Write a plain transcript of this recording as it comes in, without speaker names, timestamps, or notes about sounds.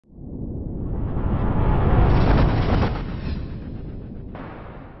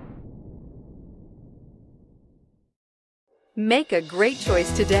Make a great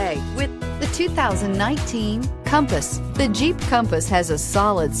choice today with the 2019 Compass. The Jeep Compass has a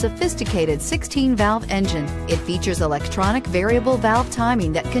solid, sophisticated 16-valve engine. It features electronic variable valve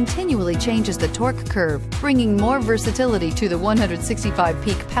timing that continually changes the torque curve, bringing more versatility to the 165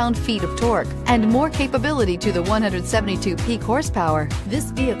 peak pound-feet of torque and more capability to the 172 peak horsepower.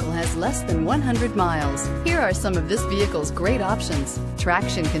 This vehicle has less than 100 miles. Here are some of this vehicle's great options: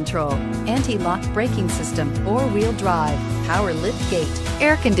 traction control, anti-lock braking system, four-wheel drive, power lift gate,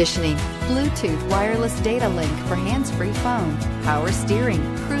 air conditioning, Bluetooth wireless data link for hands-free phone, power steering,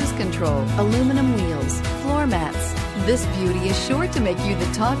 cruise control, aluminum wheels, floor mats. This beauty is sure to make you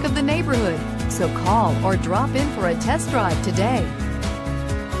the talk of the neighborhood. So call or drop in for a test drive today.